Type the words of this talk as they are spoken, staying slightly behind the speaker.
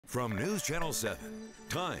From News Channel 7,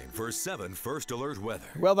 time for 7 First Alert weather.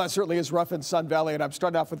 Well, that certainly is rough in Sun Valley, and I'm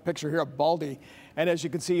starting off with a picture here of Baldy. And as you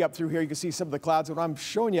can see up through here, you can see some of the clouds. What I'm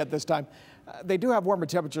showing you at this time, they do have warmer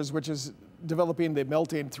temperatures, which is developing the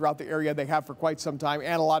melting throughout the area. They have for quite some time,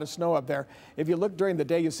 and a lot of snow up there. If you look during the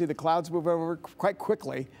day, you see the clouds move over quite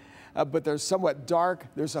quickly. But they're somewhat dark.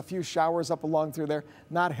 There's a few showers up along through there,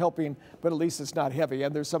 not helping, but at least it's not heavy.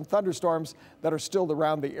 And there's some thunderstorms that are still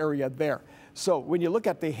around the area there. So when you look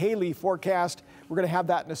at the Haley forecast, we're going to have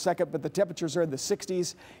that in a second, but the temperatures are in the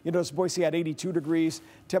 60s. You notice Boise at 82 degrees.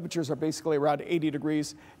 Temperatures are basically around 80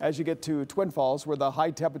 degrees as you get to Twin Falls, where the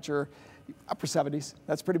high temperature, upper 70s.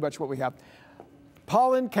 That's pretty much what we have.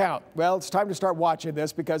 Pollen count. Well, it's time to start watching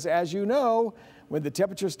this because, as you know, when the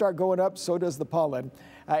temperatures start going up, so does the pollen.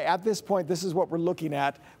 At this point, this is what we're looking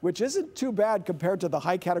at, which isn't too bad compared to the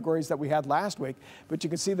high categories that we had last week. But you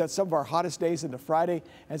can see that some of our hottest days into Friday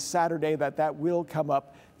and Saturday, that will come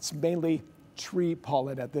up. It's mainly tree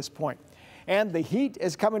pollen at this point. And the heat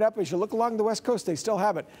is coming up. As you look along the West Coast, they still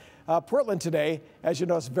have it. Portland today, as you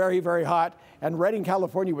know, is very, very hot. And Redding,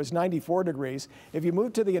 California was 94 degrees. If you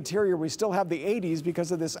move to the interior, we still have the 80s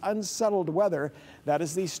because of this unsettled weather. That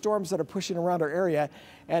is these storms that are pushing around our area.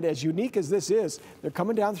 And as unique as this is, they're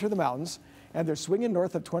coming down through the mountains and they're swinging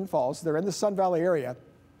north of Twin Falls. They're in the Sun Valley area.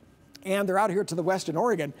 And they're out here to the west in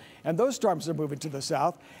Oregon. And those storms are moving to the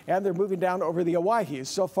south and they're moving down over the Owyhees.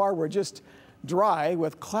 So far, we're just dry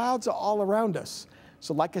with clouds all around us.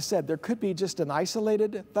 So like I said, there could be just an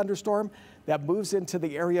isolated thunderstorm that moves into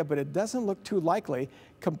the area, but it doesn't look too likely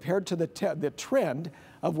compared to the trend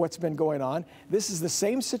of what's been going on. This is the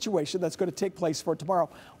same situation that's going to take place for tomorrow.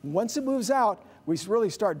 Once it moves out, we really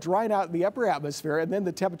start drying out in the upper atmosphere, and then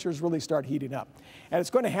the temperatures really start heating up. And it's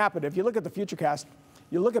going to happen. If you look at the futurecast,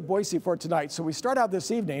 you look at Boise for tonight. So we start out this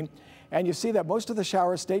evening, and you see that most of the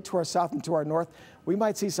showers stay to our south and to our north. We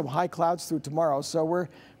might see some high clouds through tomorrow. So we're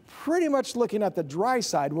pretty much looking at the dry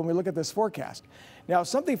side when we look at this forecast. Now,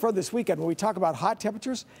 something for this weekend, when we talk about hot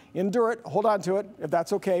temperatures, endure it, hold on to it, if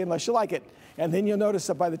that's okay, unless you like it. And then you'll notice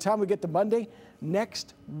that by the time we get to Monday,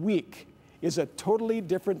 next week is a totally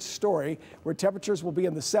different story where temperatures will be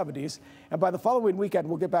in the 70s. And by the following weekend,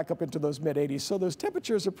 we'll get back up into those mid-80s. So those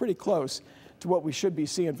temperatures are pretty close to what we should be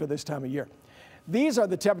seeing for this time of year. These are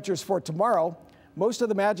the temperatures for tomorrow. Most of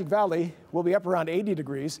the Magic Valley will be up around 80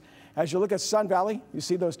 degrees. As you look at Sun Valley, you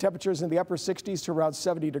see those temperatures in the upper 60s to around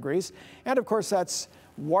 70 degrees. And of course, that's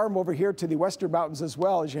warm over here to the western mountains as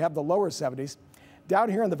well, as you have the lower 70s. Down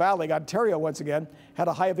here in the valley, Ontario once again had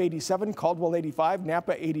a high of 87, Caldwell 85,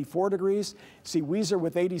 Napa 84 degrees. See Weiser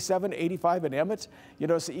with 87, 85 in Emmett. You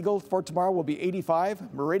notice the Eagle for tomorrow will be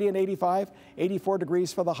 85, Meridian 85, 84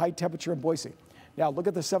 degrees for the high temperature in Boise. Now look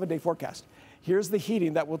at the 7-day forecast. Here's the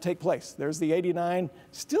heating that will take place. There's the 89,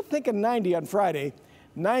 still thinking 90 on Friday,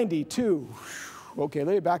 92. Okay,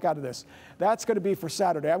 let me back out of this. That's going to be for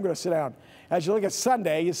Saturday. I'm going to sit down. As you look at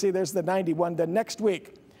Sunday, you see there's the 91. Then next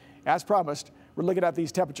week, as promised, we're looking at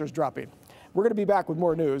these temperatures dropping. We're going to be back with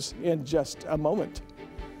more news in just a moment.